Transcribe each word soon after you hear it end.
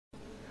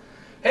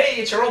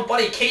it's your old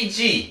buddy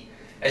KG.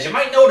 As you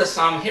might notice,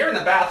 I'm here in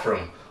the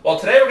bathroom. Well,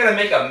 today we're going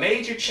to make a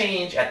major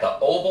change at the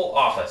Oval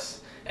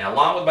Office. And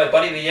along with my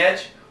buddy The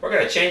Edge, we're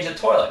going to change the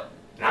toilet.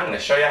 And I'm going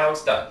to show you how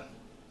it's done.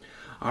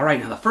 Alright,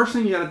 now the first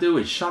thing you got to do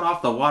is shut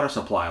off the water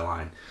supply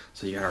line.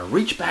 So you got to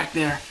reach back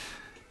there.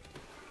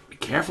 Be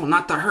careful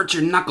not to hurt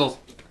your knuckles.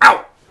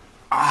 Ow!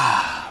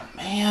 Ah,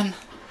 man.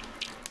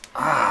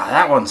 Ah,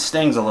 that one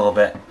stings a little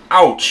bit.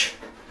 Ouch!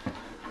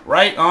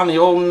 Right on the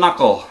old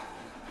knuckle.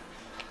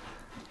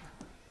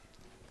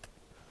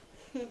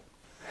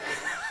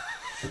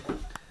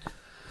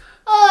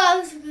 Oh, that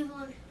was a good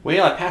one.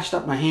 Well, I patched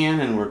up my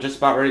hand and we're just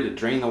about ready to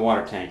drain the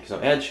water tank. So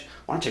Edge,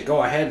 why don't you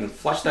go ahead and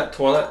flush that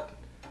toilet?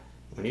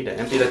 We need to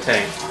empty the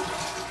tank.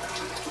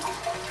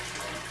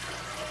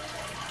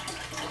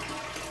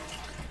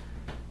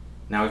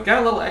 Now we've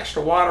got a little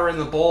extra water in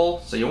the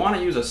bowl, so you want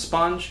to use a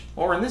sponge,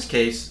 or in this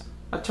case,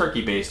 a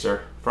turkey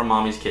baster from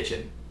Mommy's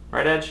kitchen.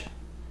 Right, Edge?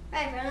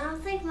 Right, but I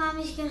don't think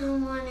Mommy's gonna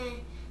want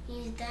to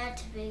use that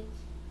to be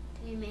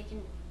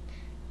making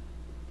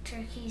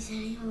turkeys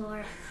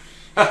anymore.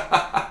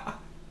 Now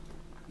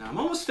I'm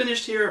almost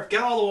finished here. I've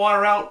got all the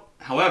water out.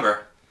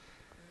 However,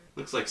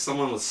 looks like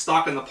someone was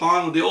stocking the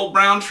pond with the old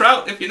brown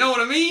trout, if you know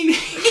what I mean.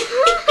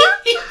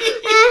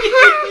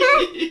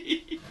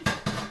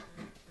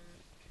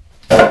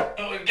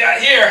 What we've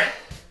got here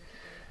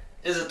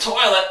is a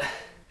toilet,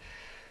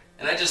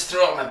 and I just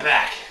throw it on my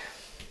back.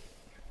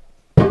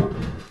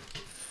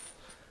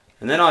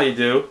 And then all you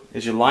do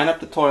is you line up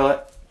the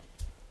toilet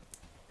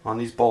on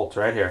these bolts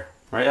right here.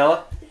 Right,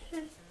 Ella?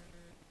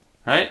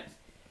 Right?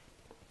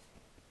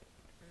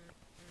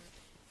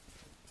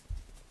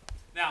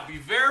 Now, be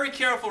very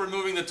careful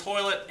removing the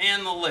toilet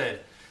and the lid.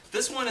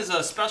 This one is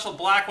a special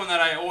black one that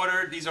I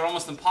ordered. These are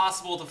almost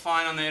impossible to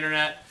find on the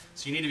internet,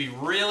 so you need to be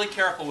really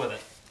careful with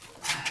it.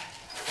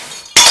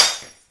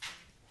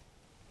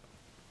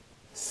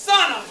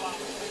 Son of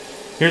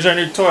a... Here's our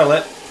new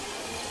toilet.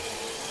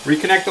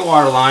 Reconnect the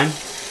water line.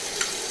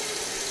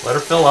 Let her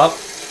fill up.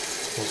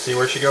 We'll see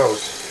where she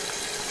goes.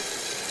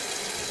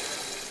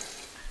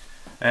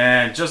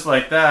 And just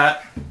like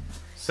that,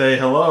 say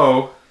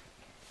hello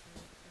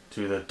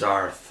to the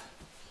Darth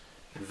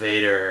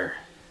Vader.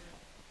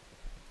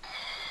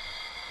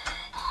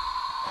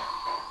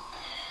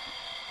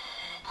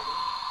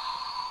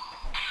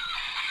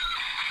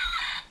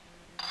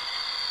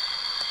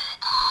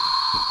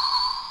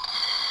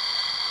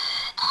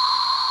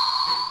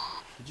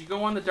 Did you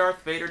go on the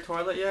Darth Vader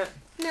toilet yet?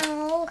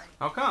 No.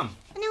 How come?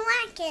 I don't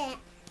like it.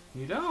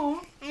 You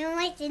don't? I don't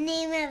like the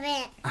name of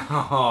it.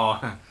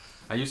 Oh,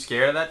 are you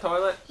scared of that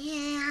toilet?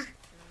 Yeah.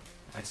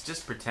 It's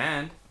just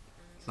pretend.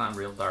 It's not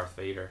real Darth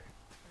Vader.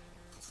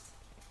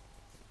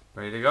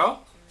 Ready to go?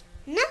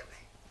 No.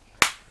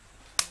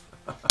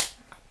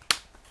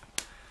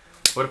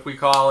 What if we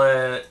call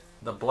it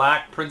the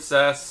Black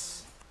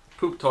Princess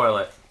Poop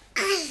Toilet?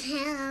 I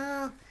don't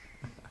know.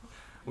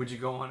 Would you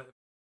go on it?